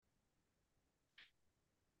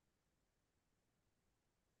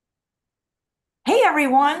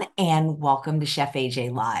everyone, and welcome to Chef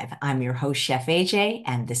AJ Live. I'm your host, Chef AJ,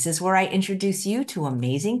 and this is where I introduce you to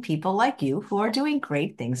amazing people like you who are doing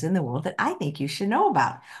great things in the world that I think you should know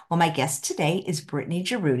about. Well, my guest today is Brittany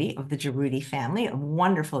Giroudi of the Giroudi family, a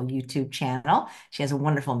wonderful YouTube channel. She has a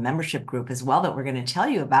wonderful membership group as well that we're going to tell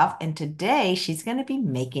you about. And today she's going to be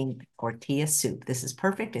making tortilla soup. This is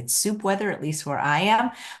perfect. It's soup weather, at least where I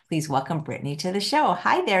am. Please welcome Brittany to the show.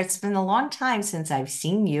 Hi there. It's been a long time since I've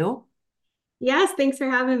seen you. Yes, thanks for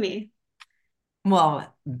having me.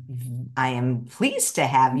 Well, I am pleased to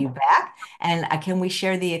have you back. And can we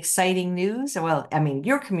share the exciting news? Well, I mean,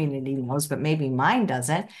 your community knows, but maybe mine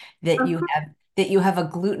doesn't, that Of you course. have a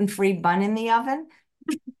gluten-free bun in the oven.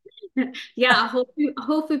 Yeah,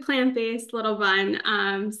 whole food plant-based little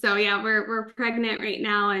bun. So yeah, we're pregnant right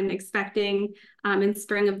now and expecting in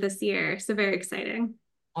spring of this year. So very exciting.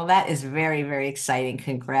 Well, that is very, very exciting.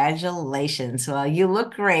 Congratulations. Well, you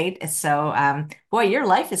look great. So, boy, your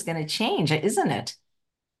life is going to change, isn't it?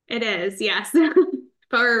 It is, yes. But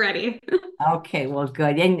we're ready. Okay, well,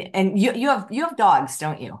 good. And you have dogs,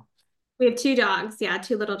 don't you? We have two dogs. Yeah,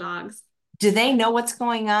 two little dogs. Do they know what's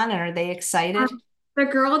going on and are they Um, excited? the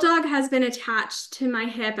girl dog has been attached to my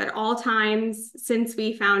hip at all times since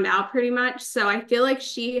we found out, pretty much. So I feel like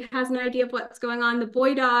she has an idea of what's going on. The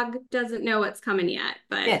boy dog doesn't know what's coming yet,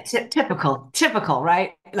 but Yeah, typical,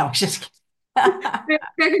 right? No, just kidding.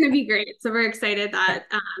 they're going to be great. So we're excited that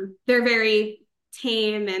they're very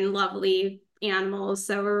tame and lovely animals.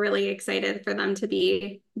 So we're really excited for them to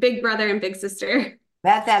be big brother and big sister.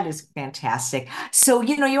 That is fantastic. So,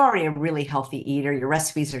 you're already a really healthy eater. Your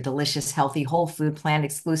recipes are delicious, healthy, whole food, plant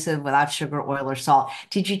exclusive, without sugar, oil, or salt.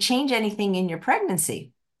 Did you change anything in your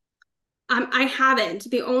pregnancy? I haven't.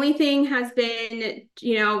 The only thing has been,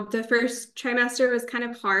 the first trimester was kind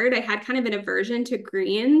of hard. I had kind of an aversion to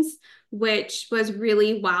greens, which was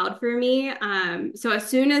really wild for me. So as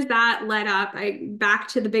soon as that let up, I back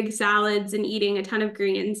to the big salads and eating a ton of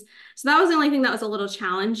greens. So that was the only thing that was a little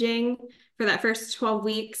challenging for that first 12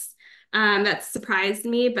 weeks. That surprised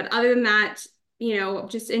me. But other than that,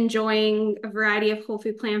 just enjoying a variety of whole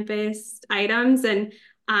food plant-based items and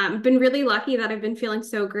been really lucky that I've been feeling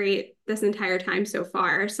so great this entire time so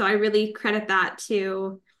far. So I really credit that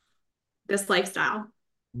to this lifestyle.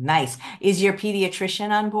 Nice. Is your pediatrician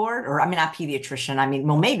on board? Or, I mean, not pediatrician. I mean,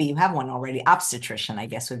 well, maybe you have one already. Obstetrician, I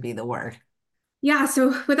guess would be the word. Yeah,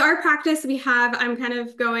 so with our practice, I'm kind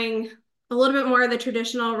of going a little bit more of the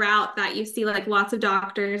traditional route that you see like lots of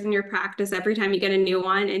doctors in your practice every time you get a new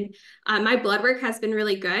one. And my blood work has been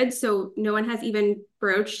really good. So no one has even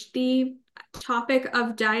broached the topic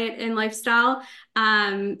of diet and lifestyle.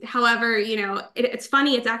 However, it's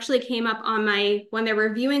funny, it's actually came up on when they're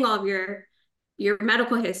reviewing all of your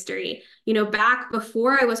medical history. Back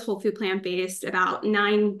before I was whole food plant-based about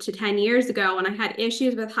 9 to 10 years ago, when I had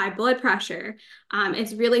issues with high blood pressure,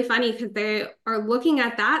 it's really funny because they are looking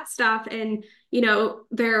at that stuff and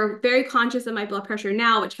they're very conscious of my blood pressure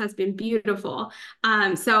now, which has been beautiful.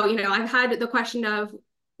 So I've had the question of,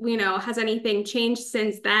 has anything changed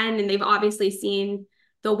since then? And they've obviously seen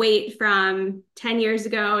the weight from 10 years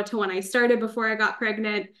ago to when I started before I got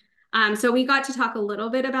pregnant. So we got to talk a little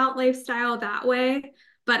bit about lifestyle that way.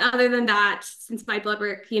 But other than that, since my blood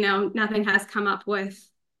work, nothing has come up with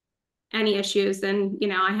any issues. And,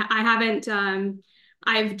 I haven't,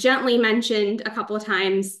 I've gently mentioned a couple of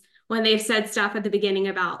times when they've said stuff at the beginning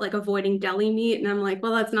about like avoiding deli meat. And I'm like,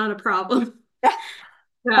 well, that's not a problem.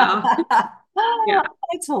 So, yeah.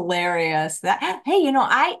 It's hilarious. That hey,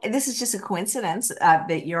 I this is just a coincidence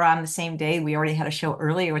that you're on the same day. We already had a show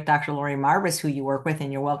earlier with Dr. Laurie Marbas, who you work with,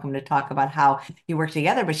 and you're welcome to talk about how you work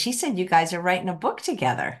together. But she said you guys are writing a book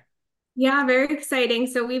together. Yeah, very exciting.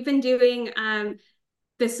 So we've been doing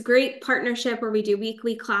this great partnership where we do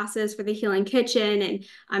weekly classes for the Healing Kitchen,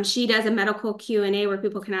 and she does a medical Q&A where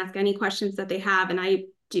people can ask any questions that they have, and I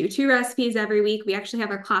do two recipes every week. We actually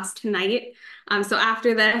have our class tonight. So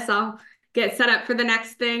after this, I'll get set up for the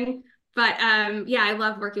next thing. But yeah, I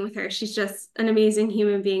love working with her. She's just an amazing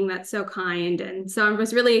human being that's so kind. And so I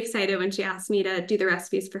was really excited when she asked me to do the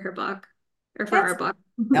recipes for her book or for That's our book.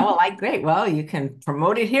 Oh, well, great. Well, you can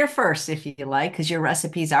promote it here first if you like, because your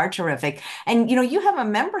recipes are terrific. And you have a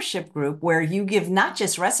membership group where you give not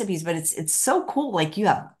just recipes, but it's so cool. Like you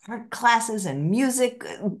have art classes and music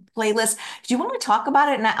playlists. Do you want to talk about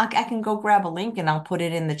it? And I can go grab a link and I'll put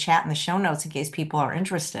it in the chat in the show notes in case people are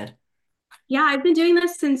interested. Yeah, I've been doing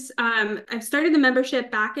this since I've started the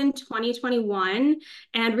membership back in 2021.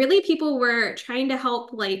 And really people were trying to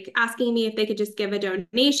help, like asking me if they could just give a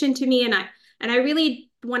donation to me. And I really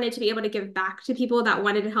wanted to be able to give back to people that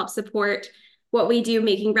wanted to help support what we do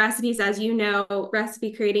making recipes. As you know,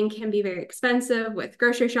 recipe creating can be very expensive with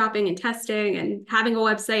grocery shopping and testing and having a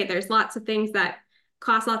website. There's lots of things that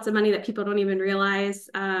cost lots of money that people don't even realize.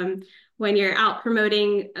 When you're out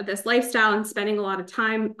promoting this lifestyle and spending a lot of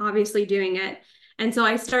time, obviously doing it. And so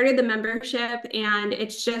I started the membership, and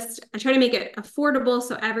it's just, I try to make it affordable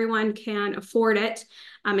so everyone can afford it.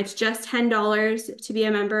 It's just $10 to be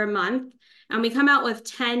a member a month. And we come out with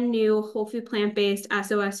 10 new whole food plant-based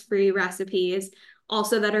SOS free recipes,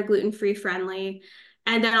 also that are gluten-free friendly.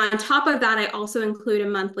 And then on top of that, I also include a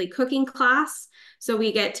monthly cooking class. So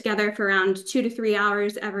we get together for around 2 to 3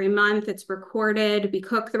 hours every month. It's recorded. We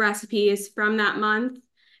cook the recipes from that month.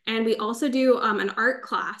 And we also do an art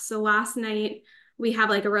class. So last night we have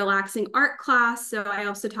like a relaxing art class. So I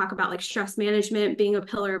also talk about like stress management being a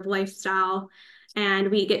pillar of lifestyle.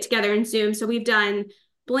 And we get together in Zoom. So we've done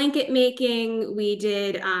blanket making. We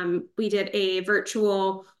did a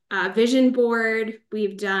virtual vision board.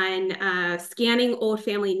 We've done scanning old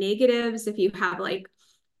family negatives. If you have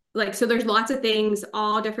so there's lots of things,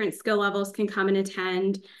 all different skill levels can come and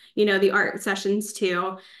attend, the art sessions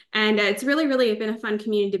too. And it's really, really been a fun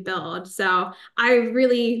community to build. So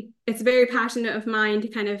it's very passionate of mine to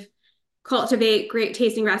kind of cultivate great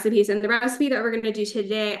tasting recipes. And the recipe that we're going to do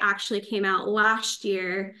today actually came out last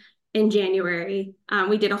year in January.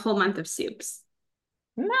 We did a whole month of soups.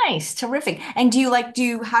 Nice, terrific. And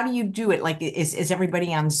how do you do it? Like, is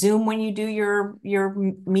everybody on Zoom when you do your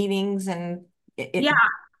meetings and Yeah. it?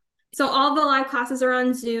 So all the live classes are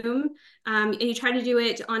on Zoom, and you try to do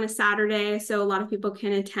it on a Saturday so a lot of people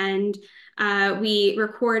can attend. We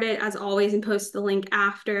record it as always and post the link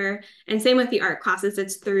after. And same with the art classes,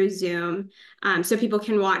 it's through Zoom, so people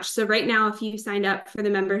can watch. So right now, if you signed up for the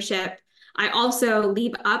membership, I also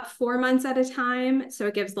leave up 4 months at a time. So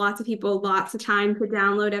it gives lots of people lots of time to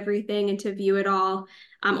download everything and to view it all,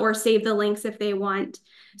 or save the links if they want.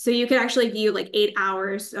 So you could actually view like 8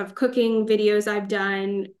 hours of cooking videos I've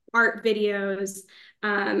done, art videos,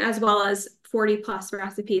 as well as 40 plus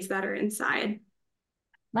recipes that are inside.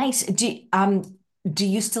 Nice. Do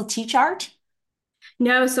you still teach art?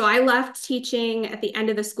 No, so I left teaching at the end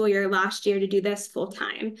of the school year last year to do this full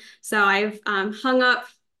time. So I've hung up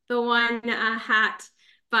the one hat,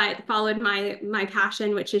 but followed my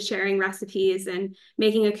passion, which is sharing recipes and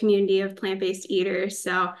making a community of plant-based eaters.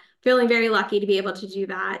 So feeling very lucky to be able to do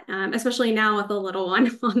that, especially now with a little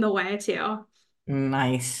one on the way too.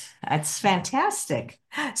 Nice. That's fantastic.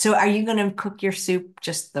 So are you going to cook your soup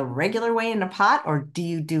just the regular way in a pot, or do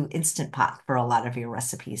you do Instant Pot for a lot of your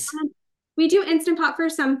recipes? We do Instant Pot for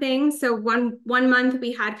some things. So one month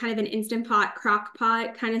we had kind of an Instant Pot, crock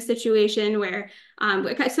pot kind of situation where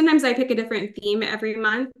sometimes I pick a different theme every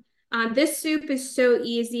month. This soup is so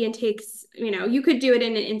easy and takes, you could do it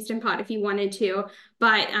in an Instant Pot if you wanted to,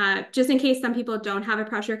 but just in case some people don't have a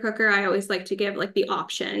pressure cooker, I always like to give like the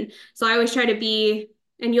option. So I always try to be,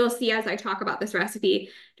 and you'll see as I talk about this recipe,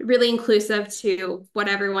 really inclusive to what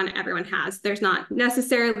everyone has. There's not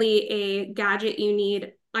necessarily a gadget you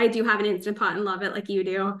need. I do have an Instant Pot and love it like you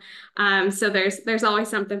do. So there's always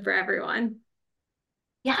something for everyone.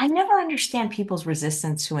 Yeah, I never understand people's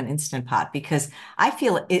resistance to an Instant Pot because I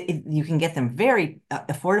feel you can get them very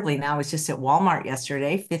affordably now. I was just at Walmart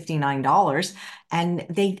yesterday, $59, and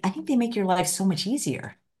I think they make your life so much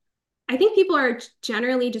easier. I think people are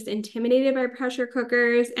generally just intimidated by pressure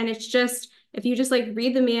cookers, and it's just if you just like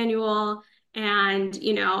read the manual, and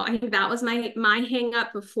I think that was my hang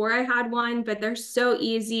up before I had one, but they're so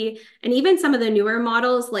easy. And even some of the newer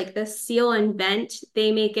models like the seal and vent,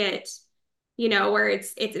 they make it, where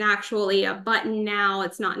it's actually a button now.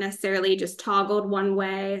 It's not necessarily just toggled one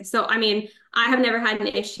way. So I mean, I have never had an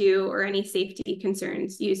issue or any safety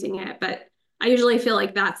concerns using it, but I usually feel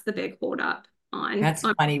like that's the big holdup That's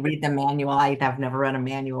on funny. Read the manual. Have never read a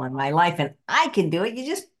manual in my life, and I can do it. You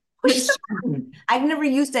just push the it's button. I've never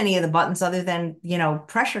used any of the buttons other than,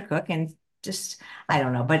 pressure cook and just, I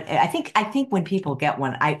don't know. But I think when people get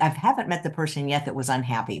one, I haven't met the person yet that was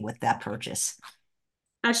unhappy with that purchase.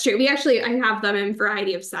 That's true. I have them in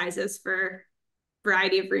variety of sizes for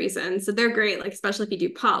variety of reasons. So they're great, like especially if you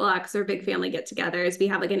do potlucks or big family get-togethers. We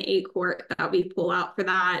have like an 8 quart that we pull out for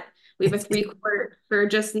that. We have a It's 3 quart for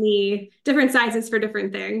just me, different sizes for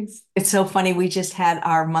different things. it's so funny. We just had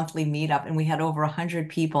our monthly meetup and we had over 100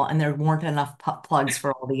 people, and there weren't enough plugs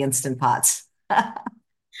for all the Instant Pots.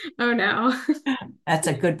 Oh no. That's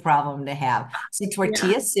a good problem to have. So Yeah.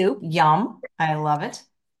 tortilla soup, yum. I love it.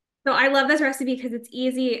 So I love this recipe because it's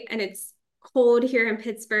easy and it's cold here in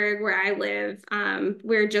Pittsburgh where I live.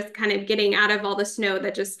 We're just kind of getting out of all the snow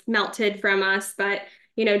that just melted from us, but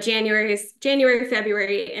January,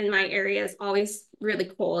 February in my area is always really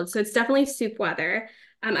cold. So it's definitely soup weather.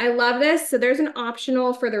 I love this. So there's an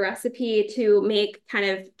optional for the recipe to make kind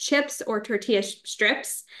of chips or tortilla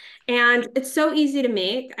strips. And it's so easy to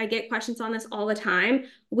make. I get questions on this all the time.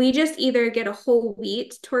 We just either get a whole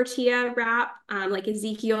wheat tortilla wrap, like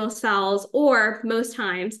Ezekiel sells, or most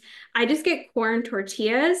times I just get corn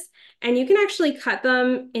tortillas. And you can actually cut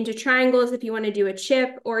them into triangles if you want to do a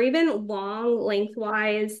chip or even long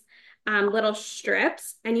lengthwise little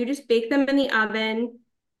strips. And you just bake them in the oven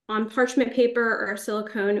on parchment paper or a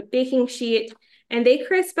silicone baking sheet, and they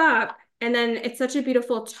crisp up. And then it's such a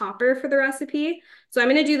beautiful topper for the recipe. So I'm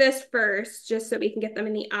going to do this first just so we can get them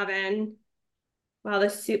in the oven while the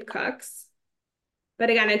soup cooks. But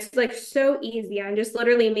again, it's like so easy. I'm just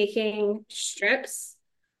literally making strips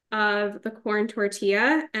of the corn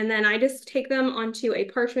tortilla, and then I just take them onto a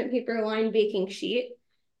parchment paper lined baking sheet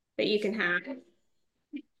that you can have.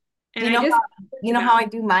 And You I know just how, you know how I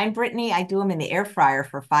do mine, Brittany? I do them in the air fryer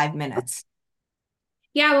for 5 minutes.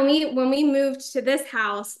 Yeah, when we moved to this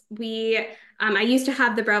house, we I used to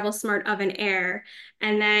have the Breville Smart Oven Air,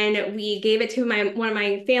 and then we gave it to my one of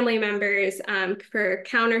my family members for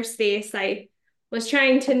counter space. I was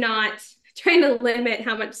trying to limit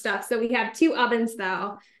how much stuff. So we have two ovens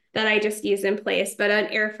though that I just use in place, but an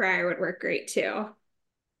air fryer would work great too.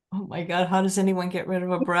 Oh my God, how does anyone get rid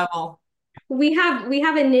of a Breville? We have a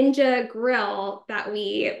Ninja grill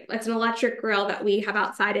it's an electric grill that we have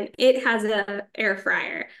outside, and it has a air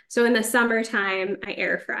fryer. So in the summertime I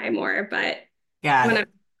air fry more, but Got when it.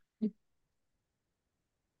 I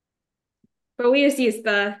but we just use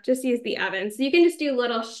the oven. So you can just do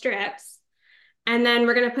little strips, and then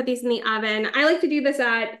we're gonna put these in the oven. I like to do this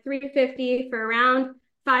at 350 for around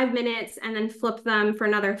 5 minutes and then flip them for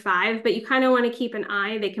another five, but you kind of want to keep an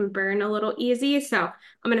eye. They can burn a little easy. So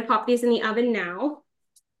I'm gonna pop these in the oven now.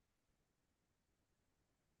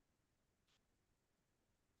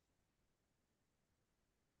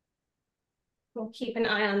 We'll keep an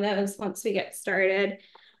eye on those once we get started.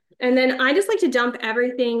 And then I just like to dump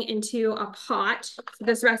everything into a pot. So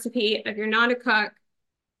this recipe, if you're not a cook,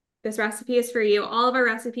 this recipe is for you. All of our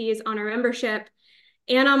recipes on our membership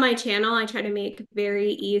and on my channel, I try to make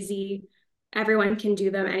very easy. Everyone can do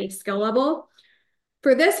them any skill level.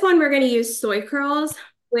 For this one, we're going to use soy curls,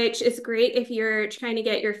 which is great if you're trying to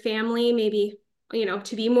get your family maybe,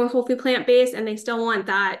 to be more whole food plant-based and they still want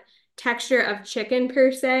that texture of chicken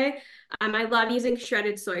per se. I love using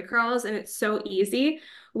shredded soy curls, and it's so easy.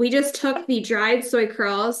 We just took the dried soy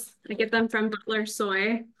curls. I get them from Butler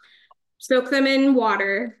Soy, soak them in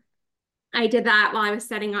water. I did that while I was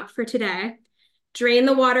setting up for today. Drain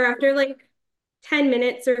the water after like 10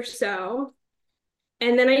 minutes or so.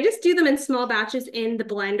 And then I just do them in small batches in the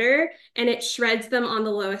blender, and it shreds them on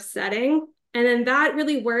the lowest setting. And then that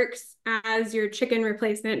really works as your chicken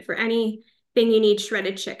replacement for anything you need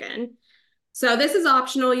shredded chicken. So this is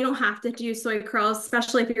optional. You don't have to do soy curls,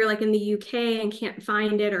 especially if you're like in the UK and can't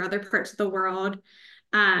find it, or other parts of the world.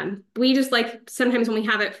 We just like sometimes when we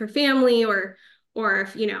have it for family, or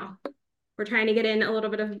if we're trying to get in a little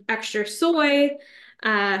bit of extra soy,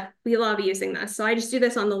 we love using this. So I just do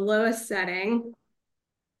this on the lowest setting,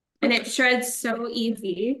 and it shreds so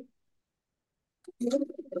easy.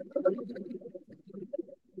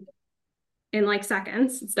 In like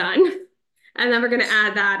seconds, it's done. And then we're going to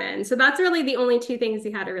add that in. So that's really the only two things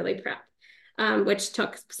we had to really prep, which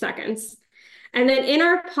took seconds. And then in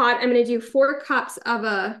our pot, I'm going to do 4 cups of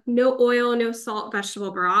a no oil, no salt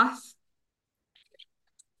vegetable broth.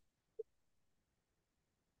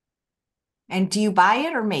 And do you buy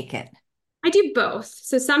it or make it? I do both.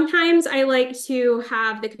 So sometimes I like to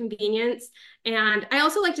have the convenience, and I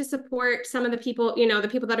also like to support some of the people, the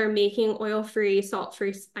people that are making oil-free,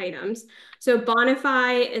 salt-free items. So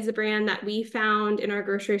Bonify is a brand that we found in our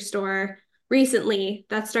grocery store recently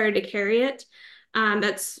that started to carry it.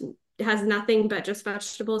 Has nothing but just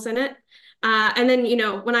vegetables in it. And then,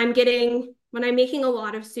 when I'm making a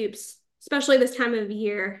lot of soups, especially this time of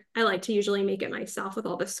year, I like to usually make it myself with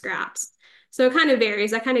all the scraps. So it kind of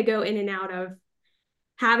varies. I kind of go in and out of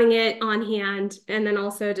having it on hand, and then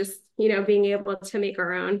also just, being able to make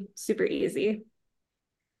our own super easy. I'm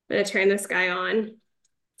going to turn this guy on.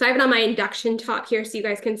 So I have it on my induction top here so you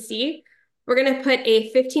guys can see. We're going to put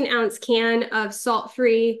a 15-ounce can of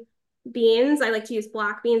salt-free beans. I like to use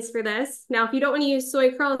black beans for this. Now, if you don't want to use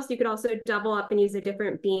soy curls, you could also double up and use a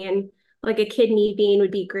different bean. Like a kidney bean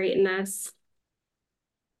would be great in this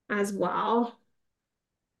as well.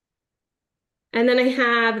 And then I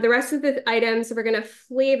have the rest of the items. We're going to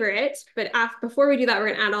flavor it. But before we do that, we're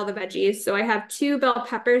going to add all the veggies. So I have 2 bell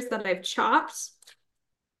peppers that I've chopped.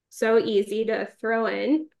 So easy to throw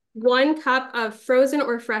in. 1 cup of frozen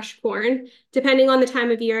or fresh corn. Depending on the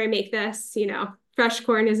time of year I make this, fresh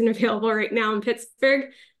corn isn't available right now in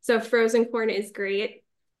Pittsburgh. So frozen corn is great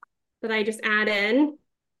that I just add in.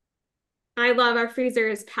 I love our freezer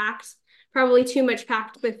is packed, probably too much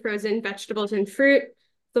packed with frozen vegetables and fruit.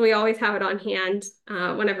 So we always have it on hand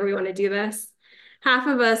whenever we want to do this. Half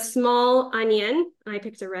of a small onion. I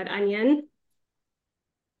picked a red onion.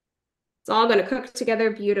 It's all going to cook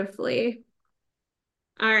together beautifully.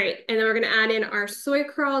 All right, and then we're going to add in our soy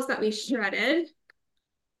curls that we shredded.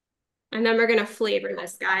 And then we're going to flavor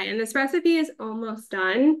this guy. And this recipe is almost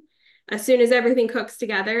done. As soon as everything cooks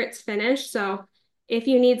together, it's finished. So if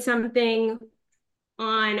you need something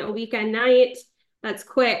on a weekend night that's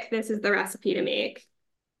quick, this is the recipe to make.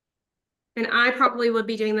 And I probably would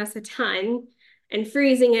be doing this a ton and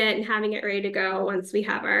freezing it and having it ready to go once we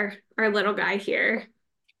have our little guy here.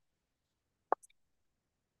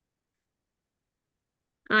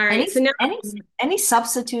 All Any right, so now any any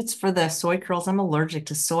substitutes for the soy curls? I'm allergic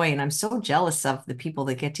to soy, and I'm so jealous of the people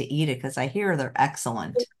that get to eat it because I hear they're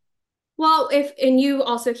excellent. well, and you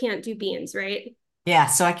also can't do beans, right? Yeah,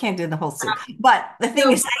 so I can't do the whole soup. But the thing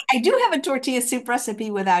So is, I do have a tortilla soup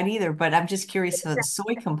recipe without either, but I'm just curious for the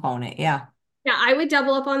soy component. Yeah. yeah, I would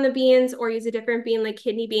double up on the beans or use a different bean like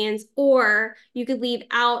kidney beans, or you could leave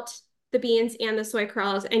out the beans and the soy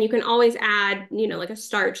curls, and you can always add, like a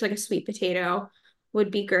starch, like a sweet potato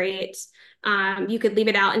would be great. You could leave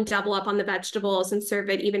it out and double up on the vegetables and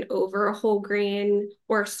serve it even over a whole grain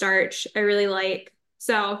or starch. I really like.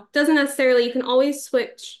 So doesn't necessarily, you can always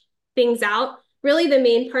switch things out. Really, the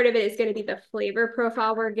main part of it is going to be the flavor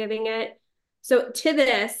profile we're giving it. So to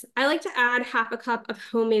this, I like to add half a cup of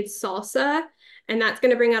homemade salsa, and that's going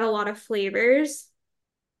to bring out a lot of flavors.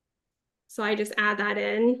 So I just add that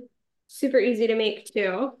in. Super easy to make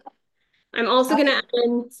too. I'm also going to add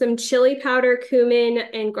in some chili powder, cumin,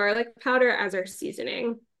 and garlic powder as our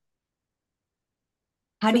seasoning.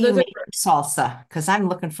 How So do you those are make your salsa? Because I'm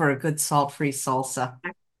looking for a good salt-free salsa.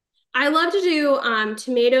 I love to do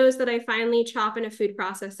tomatoes that I finely chop in a food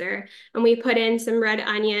processor, and we put in some red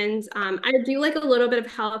onions. I do like a little bit of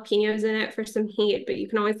jalapenos in it for some heat, but you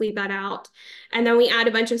can always leave that out. And then we add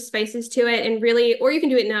a bunch of spices to it, and really, or you can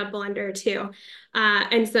do it in a blender too,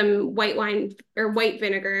 and some white wine or white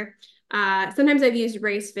vinegar. Sometimes I've used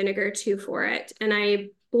rice vinegar too for it, and I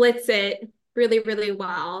blitz it really, really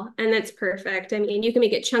well, and that's perfect. I mean, you can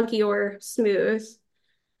make it chunky or smooth,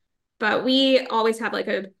 but we always have like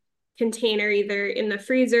a container either in the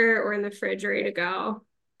freezer or in the fridge ready to go.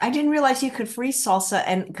 I didn't realize you could freeze salsa,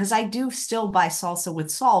 and because I do still buy salsa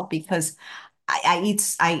with salt because I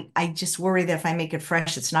just worry that if I make it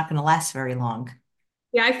fresh, it's not going to last very long.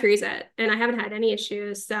 Yeah, I freeze it and I haven't had any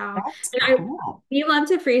issues. So, That's and cool. we love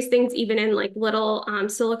to freeze things even in like little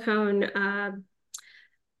silicone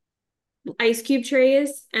ice cube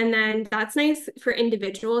trays. And then that's nice for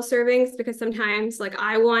individual servings because sometimes like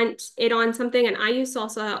I want it on something and I use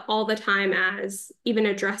salsa all the time as even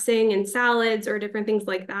a dressing in salads or different things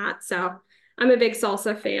like that. So I'm a big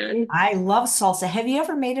salsa fan. I love salsa. Have you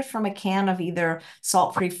ever made it from a can of either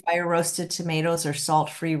salt-free fire roasted tomatoes or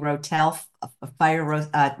salt-free Rotel fire roast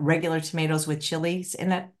regular tomatoes with chilies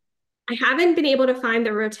in it? I haven't been able to find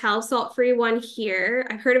the Rotel salt-free one here.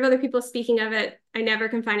 I've heard of other people speaking of it. I never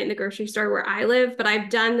can find it in the grocery store where I live, but I've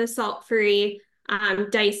done the salt-free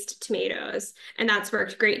diced tomatoes, and that's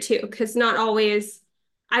worked great too. Because not always,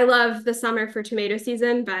 I love the summer for tomato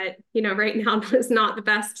season, but right now is not the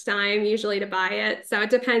best time usually to buy it. So it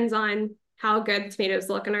depends on how good the tomatoes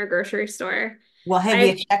look in our grocery store. Well, have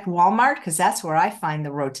you I checked Walmart? Because that's where I find the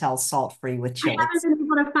Rotel salt-free with I haven't chilies. been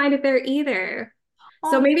able to find it there either.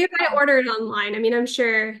 So Oh, maybe if I order it online, I mean, I'm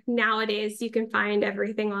sure nowadays you can find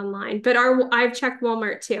everything online, but I've checked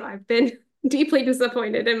Walmart too. I've been deeply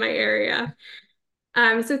disappointed in my area.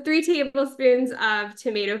 So 3 tablespoons of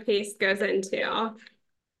tomato paste goes into.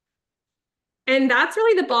 And that's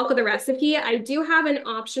really the bulk of the recipe. I do have an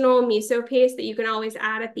optional miso paste that you can always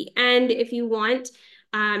add at the end if you want,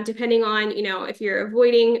 depending on, if you're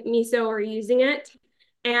avoiding miso or using it.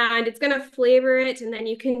 And it's going to flavor it. And then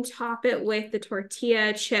you can top it with the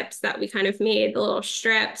tortilla chips that we kind of made, the little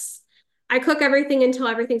strips. I cook everything until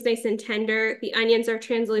everything's nice and tender. The onions are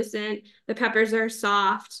translucent, the peppers are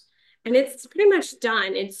soft, and it's pretty much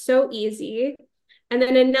done. It's so easy. And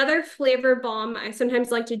then another flavor bomb I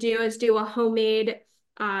sometimes like to do is do a homemade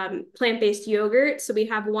plant-based yogurt. So we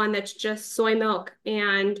have one that's just soy milk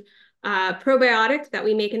and probiotic that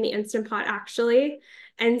we make in the Instant Pot actually.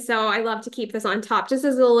 And so I love to keep this on top just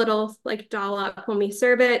as a little like dollop when we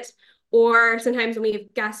serve it. Or sometimes when we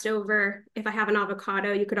have guests over, if I have an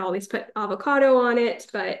avocado, you could always put avocado on it.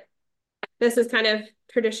 But this is kind of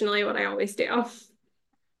traditionally what I always do. All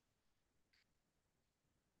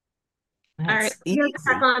right, That's I'm gonna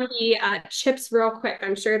check easy. on the chips real quick.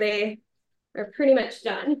 I'm sure they are pretty much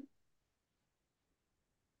done.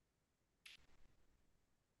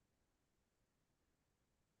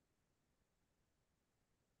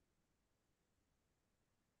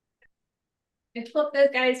 I flip those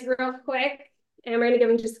guys real quick, and we're gonna give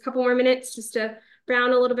them just a couple more minutes just to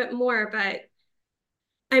brown a little bit more. But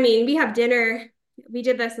I mean, we have dinner. We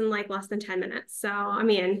did this in like less than 10 minutes. So, I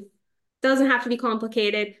mean, doesn't have to be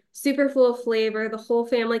complicated. Super full of flavor. The whole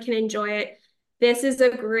family can enjoy it. This is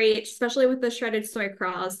a great, especially with the shredded soy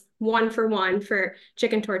crawls, 1 for 1 for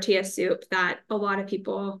chicken tortilla soup that a lot of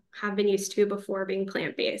people have been used to before being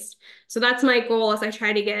plant-based. So that's my goal as I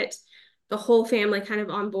try to get the whole family kind of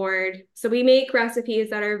on board. So we make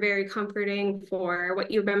recipes that are very comforting for what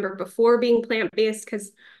you remember before being plant-based,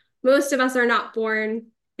 because most of us are not born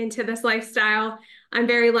into this lifestyle. I'm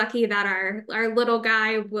very lucky that our little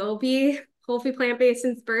guy will be whole food plant-based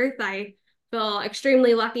since birth. I feel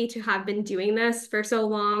extremely lucky to have been doing this for so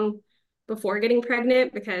long before getting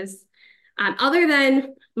pregnant because other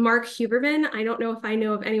than Mark Huberman, I don't know if I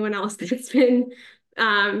know of anyone else that's been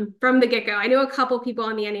from the get-go. I know a couple people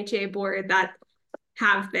on the NHA board that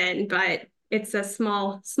have been, but it's a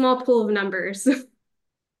small pool of numbers.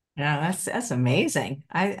 Yeah, that's amazing.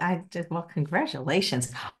 I did well,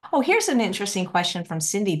 congratulations. Oh, here's an interesting question from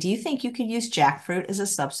Cindy. Do you think you could use jackfruit as a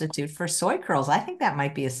substitute for soy curls? I think that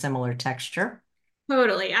might be a similar texture.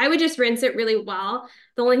 Totally. I would just rinse it really well.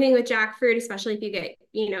 The only thing with jackfruit, especially if you get,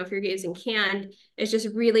 if you're using canned, is just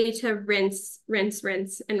really to rinse, rinse,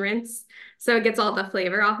 rinse, and rinse. So it gets all the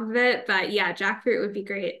flavor off of it. But yeah, jackfruit would be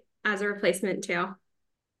great as a replacement too.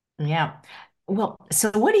 Yeah. Well,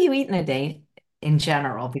 so what do you eat in a day in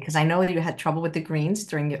general? Because I know you had trouble with the greens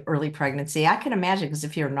during your early pregnancy. I can imagine because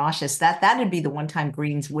if you're nauseous, that'd be the one time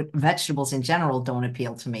greens with vegetables in general don't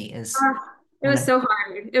appeal to me is It when was the so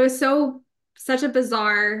hard. It was such a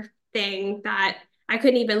bizarre thing that I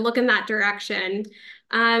couldn't even look in that direction.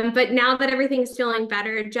 But now that everything's feeling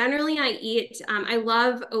better, generally I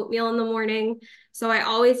love oatmeal in the morning. So I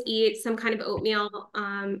always eat some kind of oatmeal.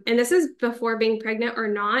 And this is before being pregnant or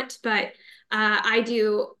not, but I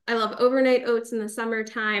love overnight oats in the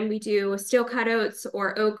summertime. We do steel cut oats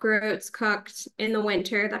or okra oats cooked in the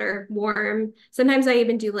winter that are warm. Sometimes I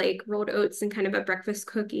even do like rolled oats and kind of a breakfast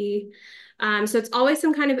cookie. So it's always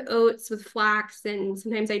some kind of oats with flax, and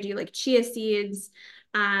sometimes I do like chia seeds.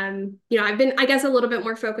 I've been, I guess, a little bit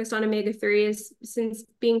more focused on omega-3s since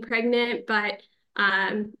being pregnant, but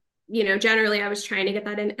generally I was trying to get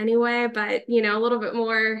that in anyway, but a little bit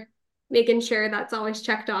more making sure that's always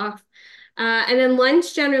checked off. And then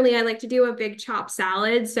lunch, generally, I like to do a big chopped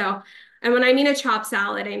salad. So, and when I mean a chopped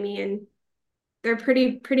salad, I mean they're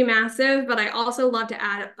pretty massive, but I also love to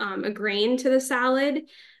add a grain to the salad.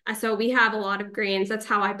 So we have a lot of grains. That's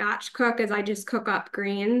how I batch cook, is I just cook up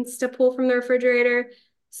grains to pull from the refrigerator.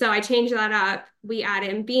 So I change that up. We add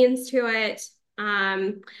in beans to it.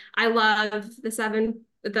 I love the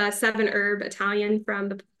seven herb Italian from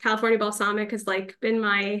the California balsamic has like been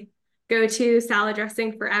my go-to salad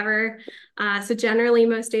dressing forever. So generally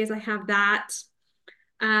most days I have that.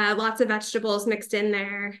 Lots of vegetables mixed in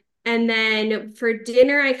there. And then for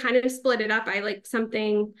dinner, I kind of split it up. I like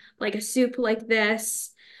something like a soup like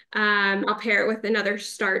this. I'll pair it with another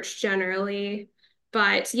starch generally.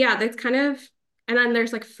 But yeah, that's kind of, and then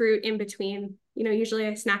there's like fruit in between. Usually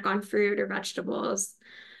I snack on fruit or vegetables.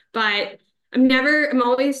 But I'm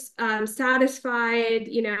always satisfied,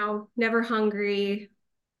 never hungry.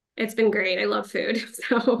 It's been great. I love food.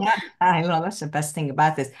 So Yeah, I know that's the best thing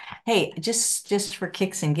about this. Hey, just for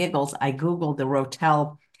kicks and giggles, I Googled the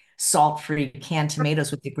Rotel salt-free canned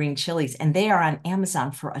tomatoes with the green chilies, and they are on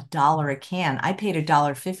Amazon for $1 a can. I paid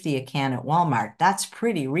 $1.50 a can at Walmart. That's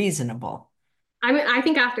pretty reasonable. I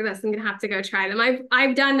think after this, I'm gonna have to go try them.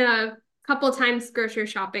 I've done a couple of times grocery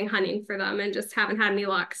shopping hunting for them and just haven't had any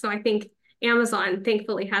luck. So I think Amazon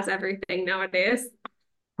thankfully has everything nowadays.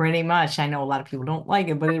 Pretty much. I know a lot of people don't like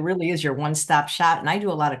it, but it really is your one-stop shop. And I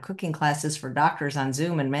do a lot of cooking classes for doctors on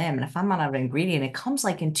Zoom, and man, if I'm out of an ingredient, it comes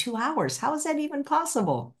like in 2 hours. How is that even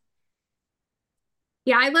possible?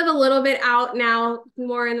 Yeah, I live a little bit out now,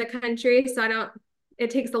 more in the country, so it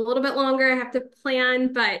takes a little bit longer. I have to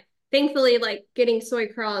plan, but thankfully, like getting soy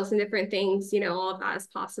curls and different things, all of that is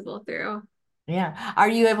possible through. Yeah. Are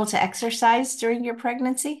you able to exercise during your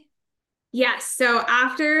pregnancy? Yes. So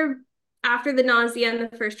after after the nausea in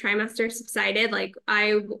the first trimester subsided, like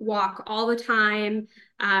I walk all the time,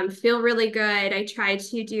 feel really good. I try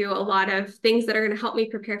to do a lot of things that are going to help me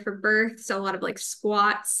prepare for birth. So a lot of like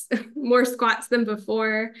squats, more squats than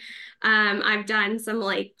before. I've done some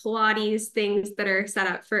like Pilates things that are set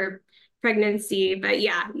up for pregnancy. But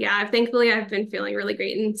yeah, thankfully I've been feeling really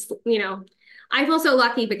great. And, I feel so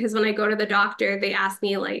lucky because when I go to the doctor, they ask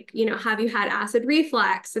me like, have you had acid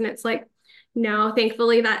reflux? And it's like, no,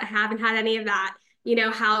 thankfully that I haven't had any of that.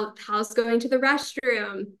 How's going to the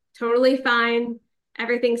restroom? Totally fine.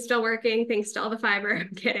 Everything's still working. Thanks to all the fiber.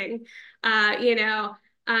 I'm kidding. Are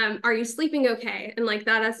you sleeping okay? And like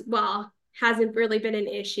that as well hasn't really been an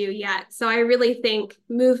issue yet. So I really think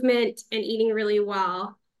movement and eating really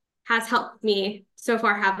well has helped me so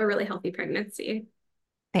far have a really healthy pregnancy.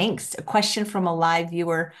 Thanks. A question from a live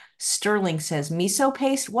viewer. Sterling says, miso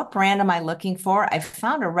paste, what brand am I looking for? I've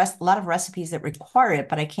found a lot of recipes that require it,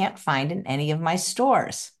 but I can't find in any of my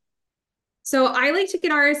stores. So I like to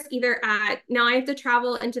get ours either now I have to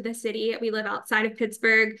travel into the city. We live outside of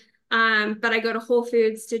Pittsburgh, but I go to Whole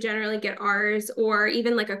Foods to generally get ours, or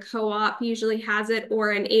even like a co-op usually has it,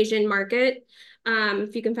 or an Asian market,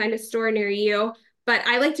 if you can find a store near you. But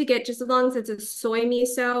I like to get just as long as it's a soy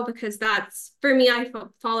miso, because that's, for me, I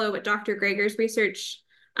follow what Dr. Greger's research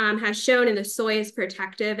has shown, and the soy is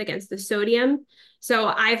protective against the sodium. So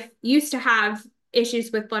I've used to have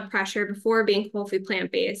issues with blood pressure before being whole food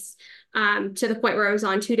plant-based, to the point where I was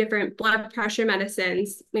on two different blood pressure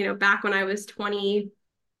medicines, back when I was 23.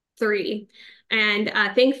 And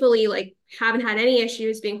thankfully, like, haven't had any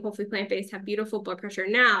issues being whole food plant-based, have beautiful blood pressure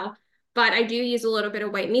now. But I do use a little bit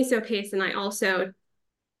of white miso paste, and I also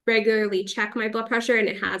regularly check my blood pressure, and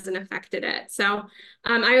it hasn't affected it. So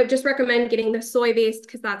I would just recommend getting the soy based,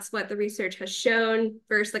 because that's what the research has shown,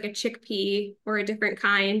 versus like a chickpea or a different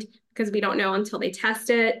kind, because we don't know until they test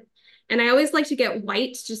it. And I always like to get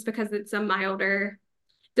white just because it's a milder,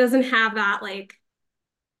 doesn't have that like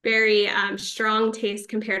very strong taste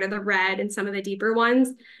compared to the red and some of the deeper ones.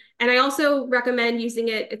 And I also recommend using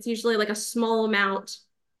it. It's usually like a small amount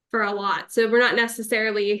for a lot. So you're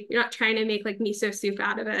not trying to make like miso soup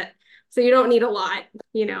out of it. So you don't need a lot,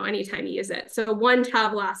 anytime you use it. So one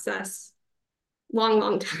tub lasts us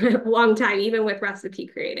long time, long time, even with recipe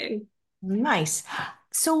creating. Nice.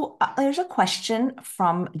 So there's a question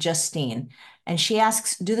from Justine, and she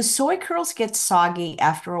asks, do the soy curls get soggy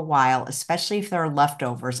after a while, especially if there are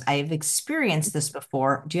leftovers? I've experienced this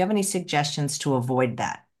before. Do you have any suggestions to avoid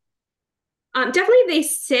that? Definitely, if they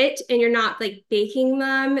sit and you're not like baking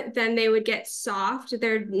them, then they would get soft.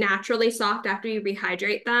 They're naturally soft after you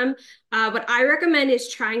rehydrate them. What I recommend is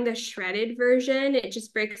trying the shredded version. It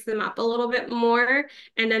just breaks them up a little bit more,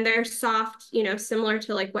 and then they're soft, similar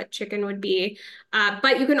to like what chicken would be.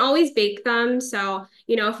 But you can always bake them. So,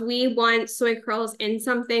 if we want soy curls in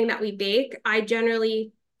something that we bake, I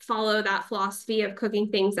generally follow that philosophy of cooking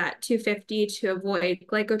things at 250 to avoid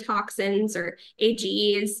glycotoxins or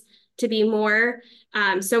AGEs to be more.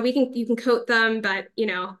 So you can coat them, but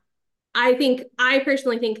I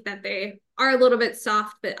personally think that they are a little bit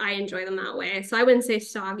soft, but I enjoy them that way. So I wouldn't say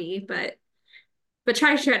soggy, but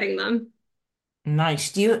try shredding them.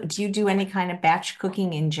 Nice. Do you do any kind of batch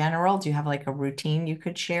cooking in general? Do you have like a routine you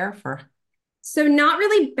could share for? So not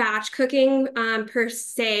really batch cooking per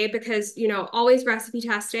se, because always recipe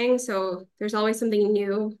testing. So there's always something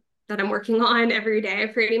new that I'm working on every day,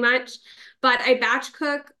 pretty much. But I batch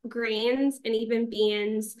cook grains and even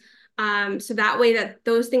beans. So that way that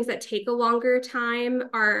those things that take a longer time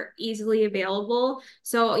are easily available.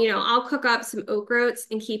 So, I'll cook up some oat groats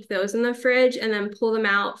and keep those in the fridge, and then pull them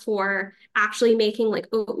out for actually making like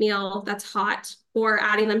oatmeal that's hot, or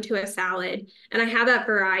adding them to a salad. And I have that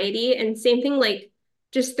variety. And same thing, like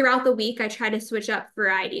just throughout the week, I try to switch up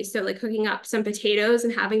varieties. So like cooking up some potatoes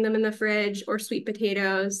and having them in the fridge, or sweet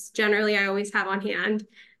potatoes. Generally, I always have on hand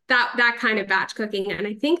that kind of batch cooking. And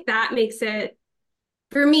I think that makes it,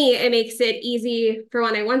 for me, it makes it easy for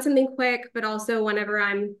when I want something quick, but also whenever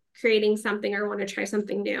I'm creating something or want to try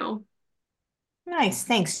something new. Nice,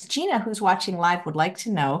 thanks. Gina, who's watching live, would like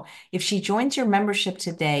to know if she joins your membership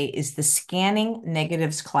today, is the scanning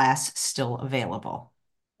negatives class still available?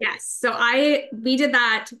 Yes. So we did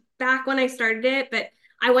that back when I started it, but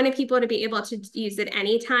I wanted people to be able to use it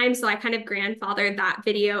anytime. So I kind of grandfathered that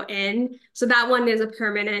video in. So that one is a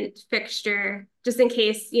permanent fixture, just in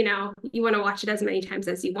case, you want to watch it as many times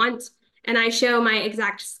as you want. And I show my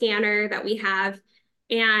exact scanner that we have.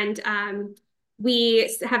 And we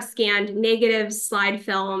have scanned negatives, slide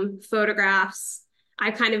film, photographs.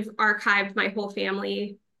 I kind of archived my whole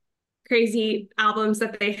family crazy albums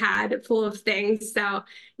that they had full of things. So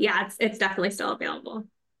yeah, it's definitely still available.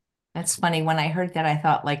 That's funny. When I heard that, I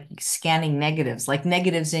thought like scanning negatives, like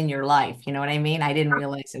negatives in your life. You know what I mean? I didn't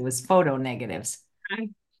realize it was photo negatives.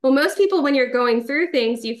 Well, most people, when you're going through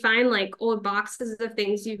things, you find like old boxes of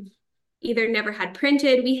things you've either never had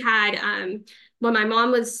printed. We had, when my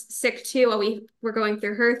mom was sick too, while we were going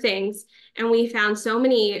through her things, and we found so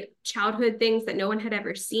many childhood things that no one had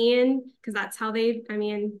ever seen, because that's how they, I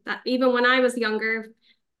mean, that even when I was younger,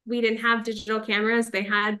 we didn't have digital cameras, they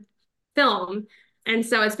had film. And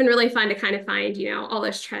so it's been really fun to kind of find, all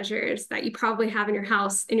those treasures that you probably have in your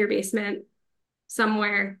house, in your basement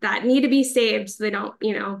somewhere that need to be saved so they don't,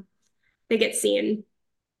 they get seen.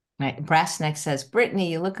 Right. Brassneck says,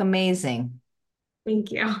 Brittany, you look amazing.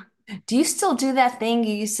 Thank you. Do you still do that thing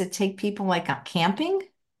you used to take people like camping?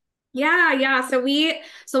 Yeah, yeah.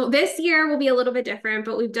 So this year will be a little bit different,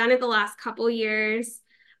 but we've done it the last couple years,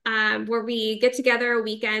 where we get together a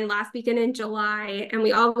weekend, last weekend in July, and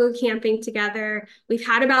we all go camping together. We've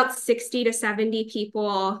had about 60 to 70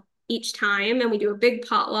 people each time, and we do a big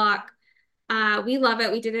potluck. We love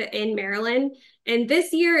it. We did it in Maryland. And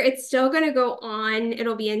this year it's still going to go on.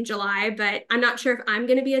 It'll be in July, but I'm not sure if I'm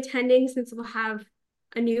going to be attending since we'll have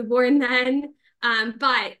a newborn then.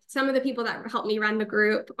 But some of the people that helped me run the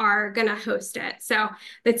group are going to host it. So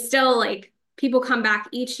it's still like people come back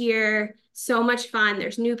each year. So much fun.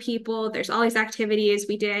 There's new people. There's all these activities.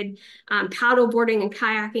 We did paddle boarding and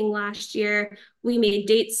kayaking last year. We made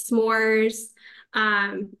date s'mores.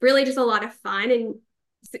 Really just a lot of fun. And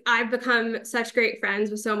I've become such great friends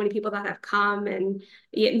with so many people that have come, and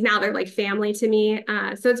now they're like family to me.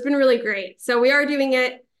 So it's been really great. So we are doing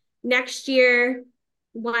it next year.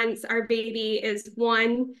 Once our baby is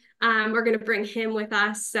one, we're going to bring him with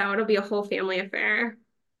us. So it'll be a whole family affair.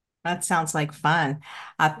 That sounds like fun.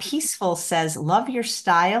 Peaceful says, love your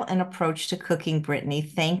style and approach to cooking, Brittany.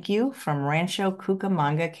 Thank you from Rancho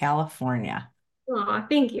Cucamonga, California. Oh,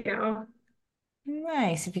 thank you.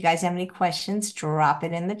 Nice. If you guys have any questions, drop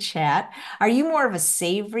it in the chat. Are you more of a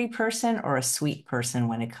savory person or a sweet person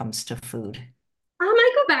when it comes to food?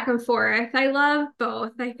 I go back and forth. I love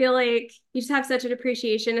both. I feel like you just have such an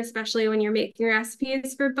appreciation, especially when you're making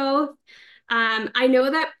recipes for both. I know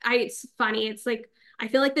that it's funny. It's like I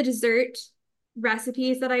feel like the dessert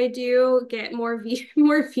recipes that I do get more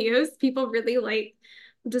views. People really like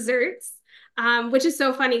desserts, which is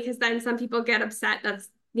so funny because then some people get upset. That's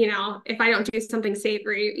if I don't do something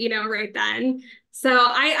savory, right then. So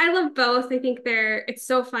I love both. I think it's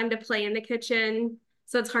so fun to play in the kitchen.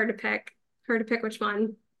 So it's hard to pick which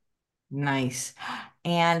one. Nice.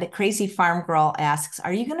 And Crazy Farm Girl asks,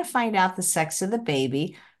 are you going to find out the sex of the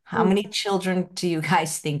baby? How Mm. many children do you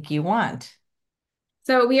guys think you want?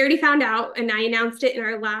 So we already found out, and I announced it in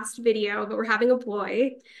our last video, but we're having a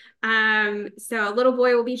boy. So a little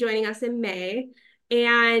boy will be joining us in May.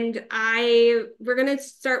 And we're gonna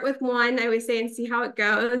start with one, I always say, and see how it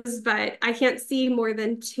goes, but I can't see more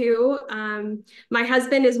than two. My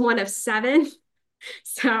husband is one of seven,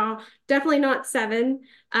 so definitely not seven.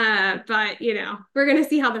 But we're gonna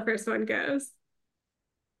see how the first one goes.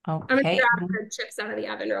 I'm gonna Okay. grab the chips out of the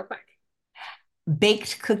oven real quick.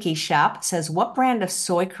 Baked Cookie Shop says, what brand of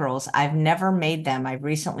soy curls? I've never made them. I've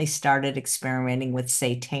recently started experimenting with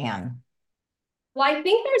seitan. Well, I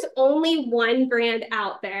think there's only one brand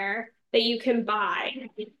out there that you can buy.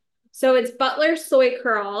 So it's Butler Soy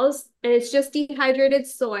Curls, and it's just dehydrated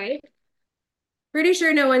soy. Pretty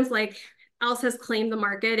sure no one's like else has claimed the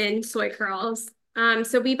market in soy curls.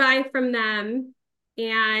 So we buy from them,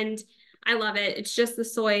 and I love it. It's just the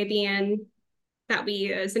soybean that we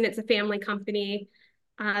use, and it's a family company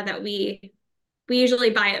that we usually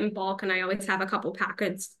buy it in bulk, and I always have a couple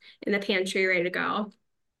packets in the pantry ready to go.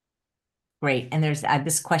 Great. And there's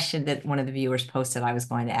this question that one of the viewers posted I was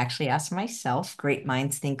going to actually ask myself. Great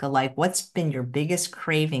minds think alike. What's been your biggest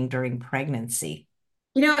craving during pregnancy?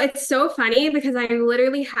 It's so funny because I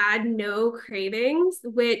literally had no cravings,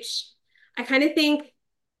 which I kind of think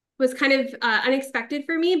was kind of unexpected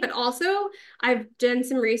for me. But also, I've done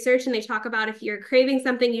some research and they talk about if you're craving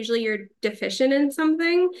something, usually you're deficient in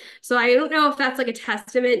something. So I don't know if that's like a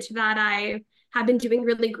testament to that I have been doing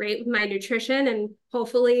really great with my nutrition, and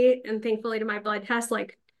hopefully and thankfully to my blood test,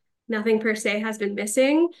 like nothing per se has been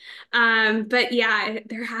missing. But yeah,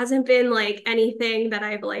 there hasn't been like anything that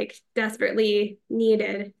I've like desperately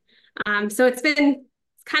needed. So it's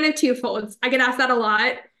kind of twofold. I get asked that a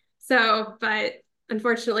lot. So, but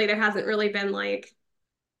unfortunately, there hasn't really been like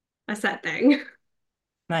a set thing.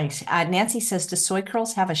 Nice. Nancy says, do soy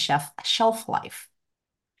curls have a shelf life?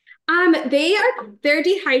 They're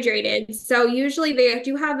dehydrated. So usually they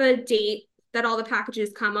do have a date. that all the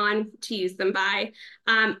packages come on to use them by.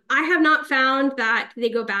 I have not found that they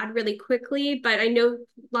go bad really quickly, but I know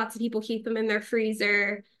lots of people keep them in their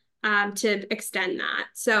freezer to extend that.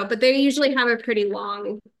 So, but they usually have a pretty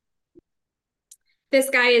long. This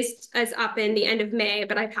guy is up in the end of May,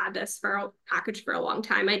 but I've had this for a package for a long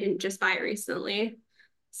time. I didn't just buy it recently.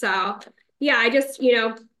 So yeah, I just,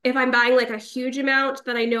 if I'm buying like a huge amount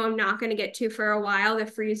that I know I'm not going to get to for a while, the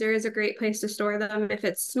freezer is a great place to store them. If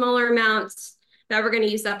it's smaller amounts that we're going to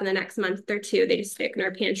use up in the next month or two, they just stick in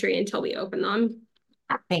our pantry until we open them.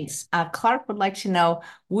 Thanks. Clark would like to know,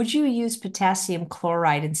 would you use potassium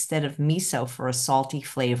chloride instead of miso for a salty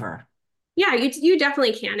flavor? Yeah, you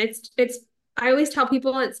definitely can. It's I always tell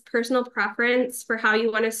people it's personal preference for how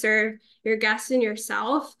you want to serve your guests and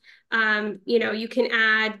yourself. You can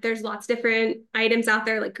add, there's lots of different items out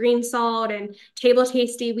there like green salt and table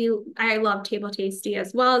tasty. I love table tasty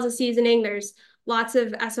as well as a seasoning. There's lots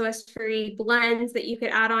of SOS free blends that you could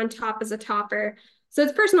add on top as a topper. So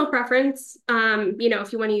it's personal preference,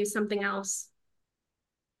 if you want to use something else.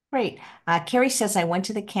 Great. Carrie says, I went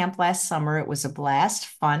to the camp last summer. It was a blast,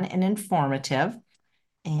 fun, and informative.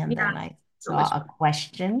 And Yeah, then I so saw much. a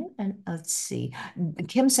question, and let's see.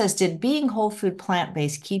 Kim says, did being whole food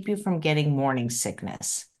plant-based keep you from getting morning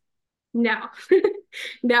sickness? No,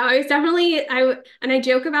 no, it was definitely and I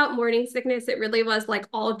joke about morning sickness. It really was like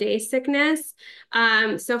all day sickness.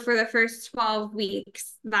 So for the first 12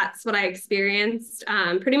 weeks, that's what I experienced,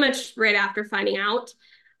 pretty much right after finding out.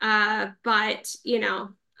 But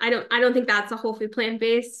I don't think that's a whole food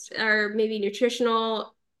plant-based or maybe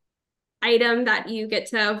nutritional item that you get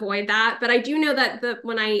to avoid that. But I do know that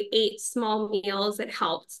when I ate small meals, it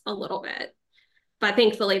helped a little bit. But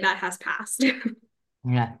thankfully that has passed.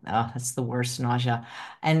 Yeah, oh, that's the worst nausea.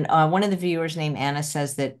 And one of the viewers named Anna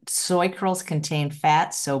says that soy curls contain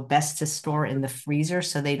fat, so best to store in the freezer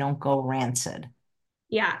so they don't go rancid.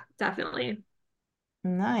 Yeah, definitely.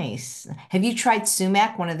 Nice. Have you tried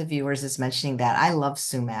sumac? One of the viewers is mentioning that. I love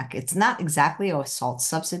sumac. It's not exactly a salt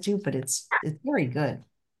substitute, but it's very good.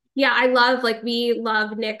 Yeah, we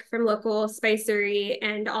love Nick from local spicery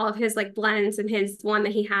and all of his like blends and his one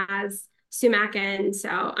that he has sumac in. So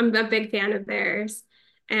I'm a big fan of theirs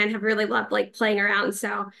and have really loved like playing around.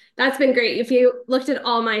 So that's been great. If you looked at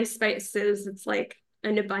all my spices, it's like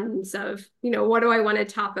an abundance of, what do I want to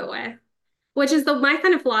top it with? Which is my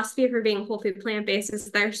kind of philosophy for being whole food plant-based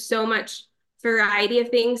is there's so much variety of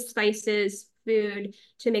things, spices, food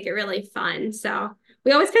to make it really fun. So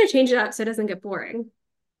we always kind of change it up so it doesn't get boring.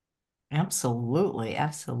 Absolutely,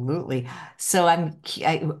 absolutely. So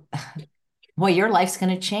well, your life's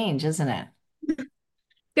going to change, isn't it?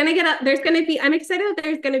 Gonna get up. I'm excited that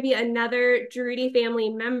there's gonna be another Drudy family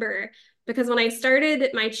member because when I started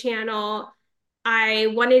my channel, I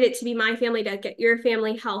wanted it to be my family to get your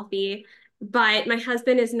family healthy, but my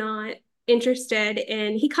husband is not interested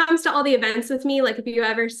in, he comes to all the events with me. Like if you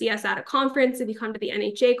ever see us at a conference, if you come to the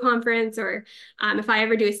NHA conference, or if I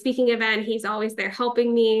ever do a speaking event, he's always there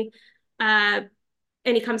helping me. Uh,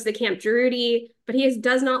 and he comes to Camp Drudy, but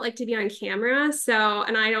does not like to be on camera. So,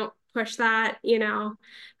 and I don't push that.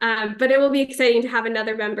 But it will be exciting to have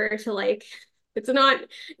another member to like, it's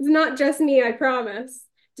not just me, I promise,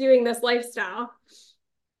 doing this lifestyle.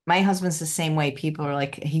 My husband's the same way. People are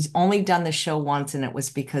like, he's only done the show once, and it was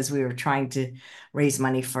because we were trying to raise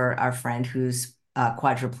money for our friend who's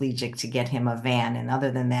quadriplegic to get him a van. And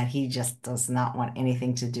other than that, he just does not want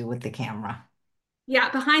anything to do with the camera. Yeah,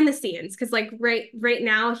 behind the scenes, because like right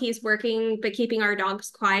now he's working but keeping our dogs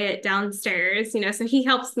quiet downstairs, so he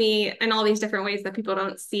helps me in all these different ways that people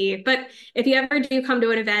don't see. But if you ever do come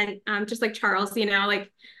to an event, just like Charles, like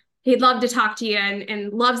he'd love to talk to you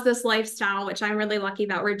and loves this lifestyle, which I'm really lucky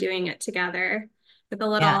that we're doing it together. But the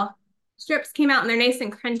Yeah. little strips came out and they're nice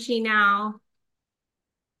and crunchy now.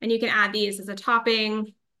 And you can add these as a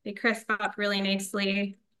topping. They crisp up really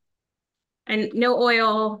nicely and no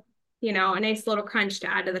oil, a nice little crunch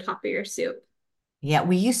to add to the top of your soup. Yeah,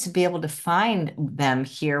 we used to be able to find them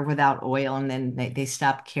here without oil, and then they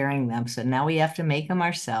stopped carrying them. So now we have to make them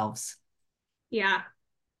ourselves. Yeah.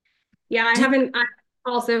 Yeah, Did I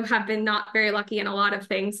also have been not very lucky in a lot of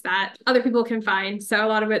things that other people can find. So a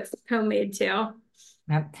lot of it's homemade too.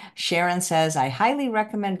 Sharon says, I highly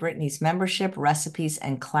recommend Brittany's membership. Recipes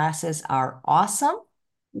and classes are awesome.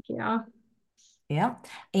 Yeah. Yeah.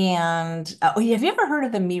 And oh, have you ever heard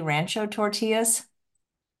of the Mi Rancho tortillas?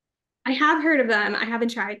 I have heard of them. I haven't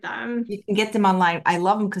tried them. You can get them online. I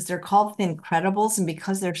love them because they're called Thin Credibles, and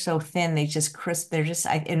because they're so thin, they just crisp. They're just,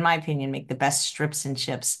 in my opinion, make the best strips and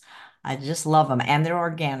chips. I just love them, and they're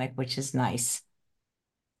organic, which is nice.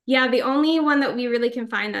 Yeah, the only one that we really can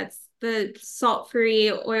find that's the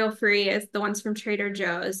salt-free, oil-free is the ones from Trader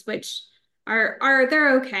Joe's, which are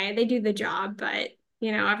they're okay. They do the job, but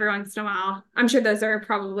every once in a while, I'm sure those are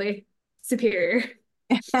probably superior.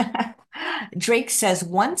 Drake says,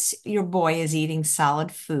 once your boy is eating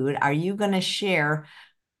solid food, are you going to share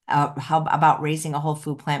how about raising a whole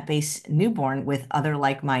food plant-based newborn with other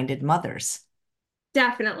like-minded mothers?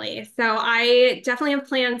 Definitely. So I definitely have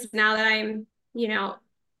plans now that I'm, you know,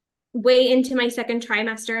 way into my second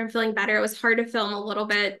trimester. I'm feeling better. It was hard to film a little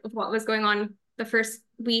bit of what was going on the first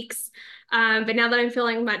weeks. But now that I'm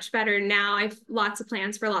feeling much better now, I've lots of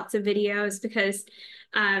plans for lots of videos because,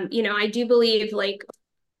 I do believe like,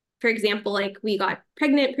 for example, like we got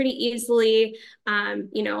pregnant pretty easily,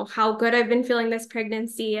 how good I've been feeling this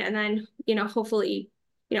pregnancy. And then, hopefully,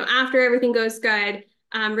 after everything goes good,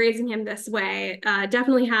 raising him this way,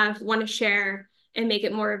 definitely have want to share and make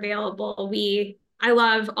it more available. I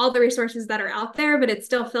love all the resources that are out there, but it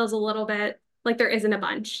still feels a little bit like there isn't a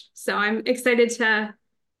bunch. So I'm excited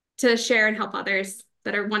to share and help others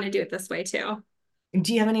that are want to do it this way too.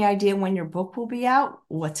 Do you have any idea when your book will be out?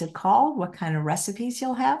 What's it called? What kind of recipes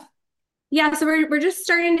you'll have? Yeah, so we're just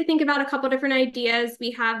starting to think about a couple different ideas.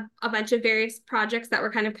 We have a bunch of various projects that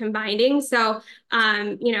we're kind of combining. So,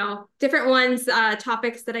 different ones,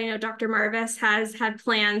 topics that I know Dr. Marvis has had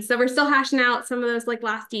plans. So we're still hashing out some of those like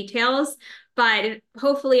last details, but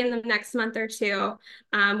hopefully in the next month or two,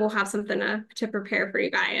 we'll have something to prepare for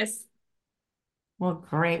you guys. Well,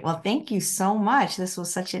 great. Well, thank you so much. This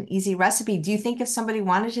was such an easy recipe. Do you think if somebody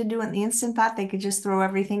wanted to do it in the Instant Pot, they could just throw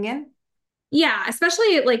everything in? Yeah,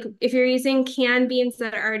 especially like if you're using canned beans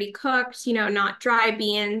that are already cooked, not dry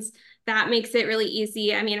beans, that makes it really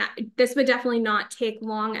easy. I mean, this would definitely not take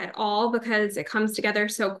long at all because it comes together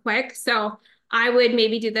so quick. So I would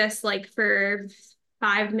maybe do this like for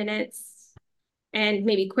 5 minutes and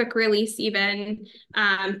maybe quick release even.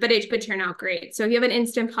 But it would turn out great. So if you have an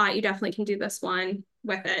Instant Pot, you definitely can do this one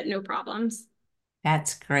with it, no problems.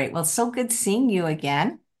 That's great. Well, so good seeing you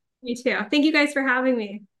again. Me too. Thank you guys for having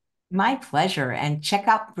me. My pleasure. And check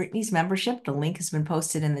out Brittany's membership. The link has been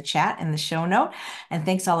posted in the chat and the show note. And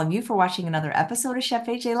thanks all of you for watching another episode of Chef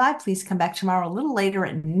AJ Live. Please come back tomorrow a little later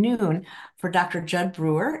at noon for Dr. Judd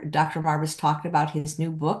Brewer. Dr. Marbas talked about his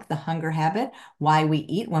new book, The Hunger Habit, Why We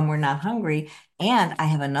Eat When We're Not Hungry. And I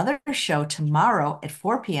have another show tomorrow at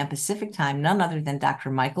 4 p.m. Pacific time, none other than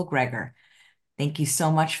Dr. Michael Greger. Thank you so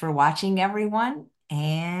much for watching, everyone,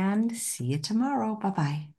 and see you tomorrow. Bye-bye.